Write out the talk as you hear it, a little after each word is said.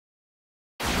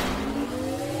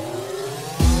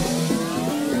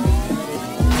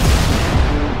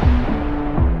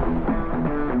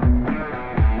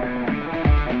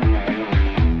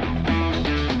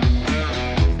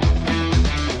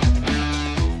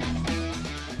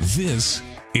This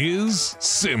is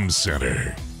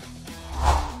SimCenter.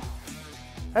 Hi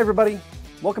everybody,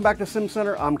 welcome back to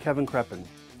SimCenter. I'm Kevin Kreppen.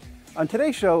 On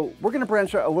today's show, we're going to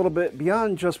branch out a little bit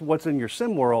beyond just what's in your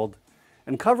sim world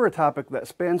and cover a topic that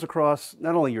spans across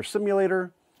not only your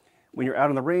simulator, when you're out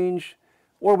on the range,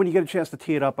 or when you get a chance to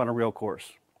tee it up on a real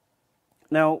course.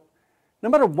 Now, no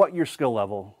matter what your skill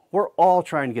level, we're all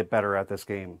trying to get better at this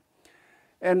game.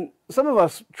 And some of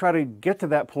us try to get to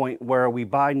that point where we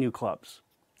buy new clubs,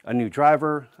 a new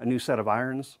driver, a new set of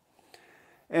irons.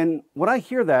 And when I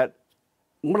hear that,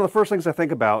 one of the first things I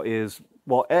think about is,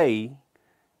 well, A,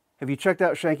 have you checked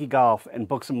out Shanky Golf and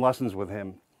booked some lessons with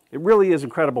him? It really is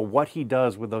incredible what he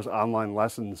does with those online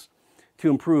lessons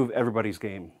to improve everybody's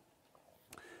game.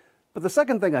 But the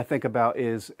second thing I think about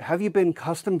is, have you been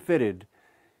custom fitted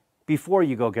before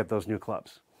you go get those new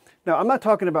clubs? Now, I'm not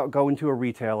talking about going to a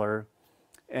retailer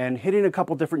and hitting a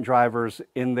couple different drivers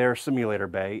in their simulator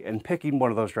bay and picking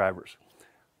one of those drivers.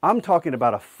 I'm talking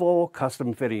about a full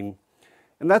custom fitting,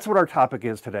 and that's what our topic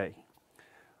is today.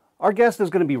 Our guest is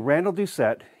going to be Randall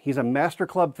Doucette. He's a master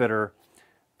club fitter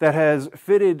that has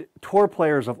fitted tour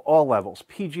players of all levels,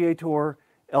 PGA Tour,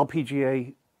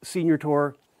 LPGA, Senior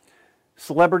Tour,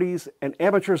 celebrities, and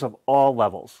amateurs of all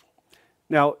levels.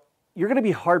 Now, you're going to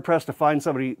be hard-pressed to find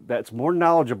somebody that's more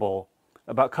knowledgeable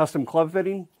about custom club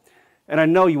fitting, and I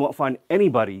know you won't find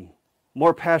anybody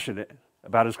more passionate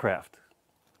about his craft.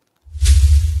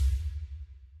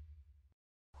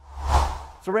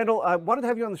 So Randall, I wanted to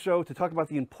have you on the show to talk about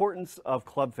the importance of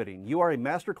club fitting. You are a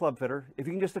master club fitter. If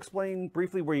you can just explain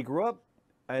briefly where you grew up,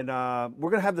 and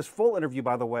we're going to have this full interview,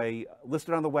 by the way,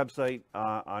 listed on the website,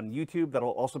 on YouTube.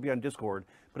 That'll also be on Discord.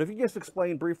 But if you can just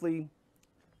explain briefly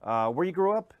where you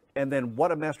grew up, and then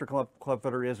what a master club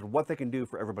fitter is and what they can do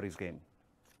for everybody's game.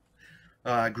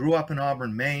 I grew up in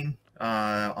Auburn, Maine,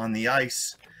 on the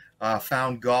ice.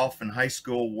 Found golf in high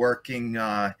school working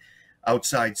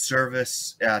outside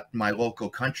service at my local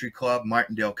country club,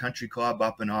 Martindale Country Club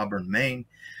up in Auburn, Maine.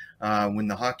 When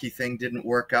the hockey thing didn't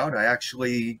work out, I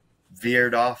actually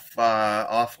veered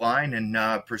offline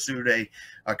and pursued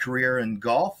a career in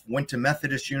golf. Went to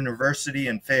Methodist University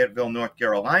in Fayetteville, North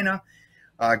Carolina.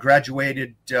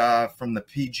 Graduated from the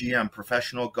PGM,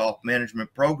 Professional Golf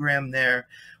Management Program there,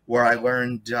 where I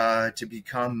learned to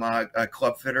become a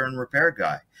club fitter and repair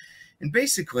guy. And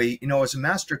basically, you know, as a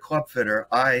master club fitter,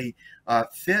 I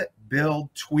fit,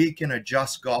 build, tweak, and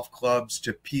adjust golf clubs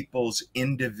to people's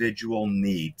individual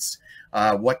needs,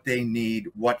 what they need,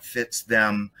 what fits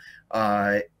them,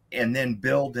 and then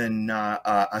build and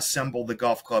assemble the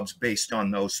golf clubs based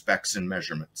on those specs and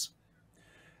measurements.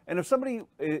 And if somebody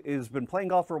has been playing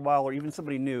golf for a while, or even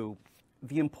somebody new,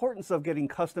 the importance of getting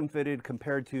custom fitted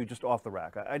compared to just off the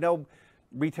rack. I know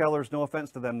retailers, no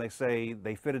offense to them, they say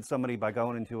they fitted somebody by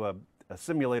going into a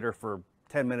simulator for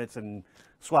 10 minutes and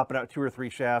swapping out 2 or 3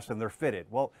 shafts and they're fitted.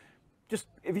 Well, just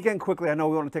if you can quickly, I know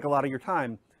we want to take a lot of your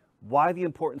time, why the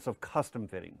importance of custom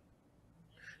fitting?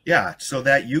 Yeah, so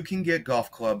that you can get golf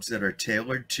clubs that are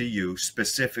tailored to you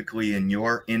specifically in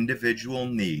your individual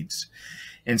needs,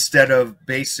 instead of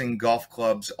basing golf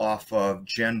clubs off of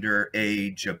gender,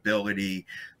 age, ability,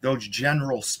 those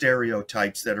general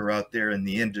stereotypes that are out there in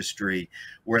the industry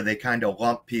where they kind of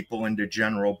lump people into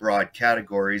general broad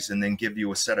categories and then give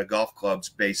you a set of golf clubs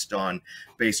based on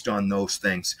those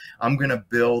things. I'm going to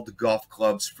build golf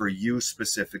clubs for you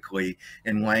specifically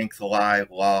in length, lie,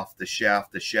 loft, the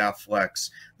shaft flex,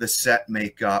 the set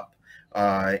makeup,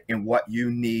 and what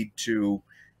you need to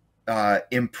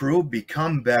improve,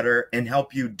 become better, and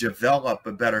help you develop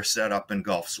a better setup and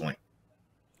golf swing.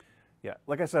 Yeah,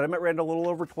 like I said, I met Randall a little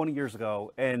over 20 years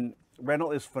ago, and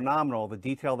Randall is phenomenal, the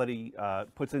detail that he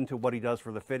puts into what he does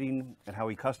for the fitting and how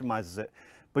he customizes it.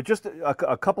 But just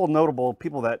a couple notable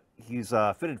people that he's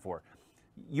fitted for.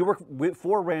 You worked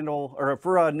for Randall, or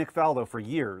for Nick Faldo for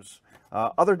years.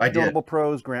 Other notable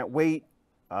pros, Grant Waite,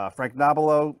 Frank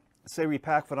Nobilo, Sari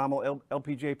Pack, phenomenal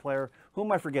LPGA player. Who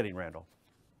am I forgetting, Randall?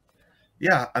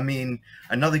 Yeah, I mean,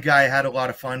 another guy I had a lot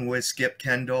of fun with, Skip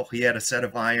Kendall. He had a set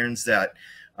of irons that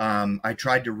I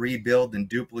tried to rebuild and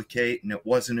duplicate, and it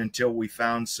wasn't until we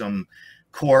found some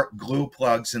cork glue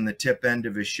plugs in the tip end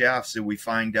of his shafts that we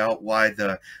find out why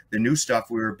the new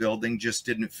stuff we were building just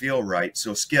didn't feel right.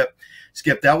 So Skip,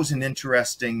 that was an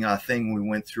interesting thing we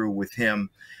went through with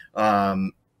him,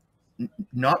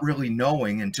 not really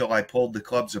knowing until I pulled the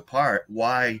clubs apart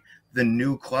why the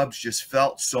new clubs just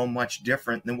felt so much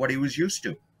different than what he was used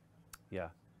to. Yeah.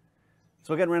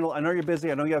 So again, Randall, I know you're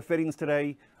busy. I know you have fittings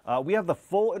today. We have the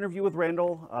full interview with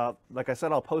Randall. Like I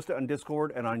said, I'll post it on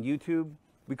Discord and on YouTube.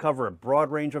 We cover a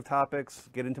broad range of topics,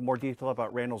 get into more detail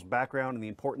about Randall's background and the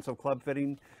importance of club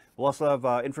fitting. We'll also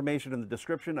have information in the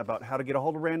description about how to get a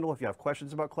hold of Randall if you have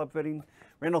questions about club fitting.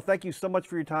 Randall, thank you so much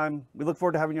for your time. We look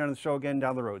forward to having you on the show again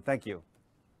down the road. Thank you.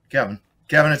 Kevin,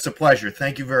 it's a pleasure.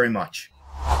 Thank you very much.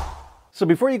 So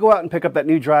before you go out and pick up that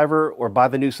new driver or buy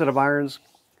the new set of irons,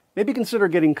 maybe consider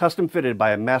getting custom fitted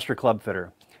by a master club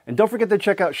fitter. And don't forget to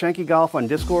check out Shanky Golf on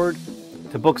Discord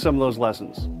to book some of those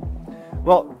lessons.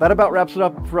 Well, that about wraps it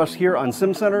up for us here on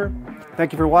SimCenter.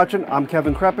 Thank you for watching. I'm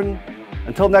Kevin Kreppen.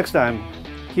 Until next time,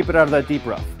 keep it out of that deep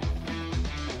rough.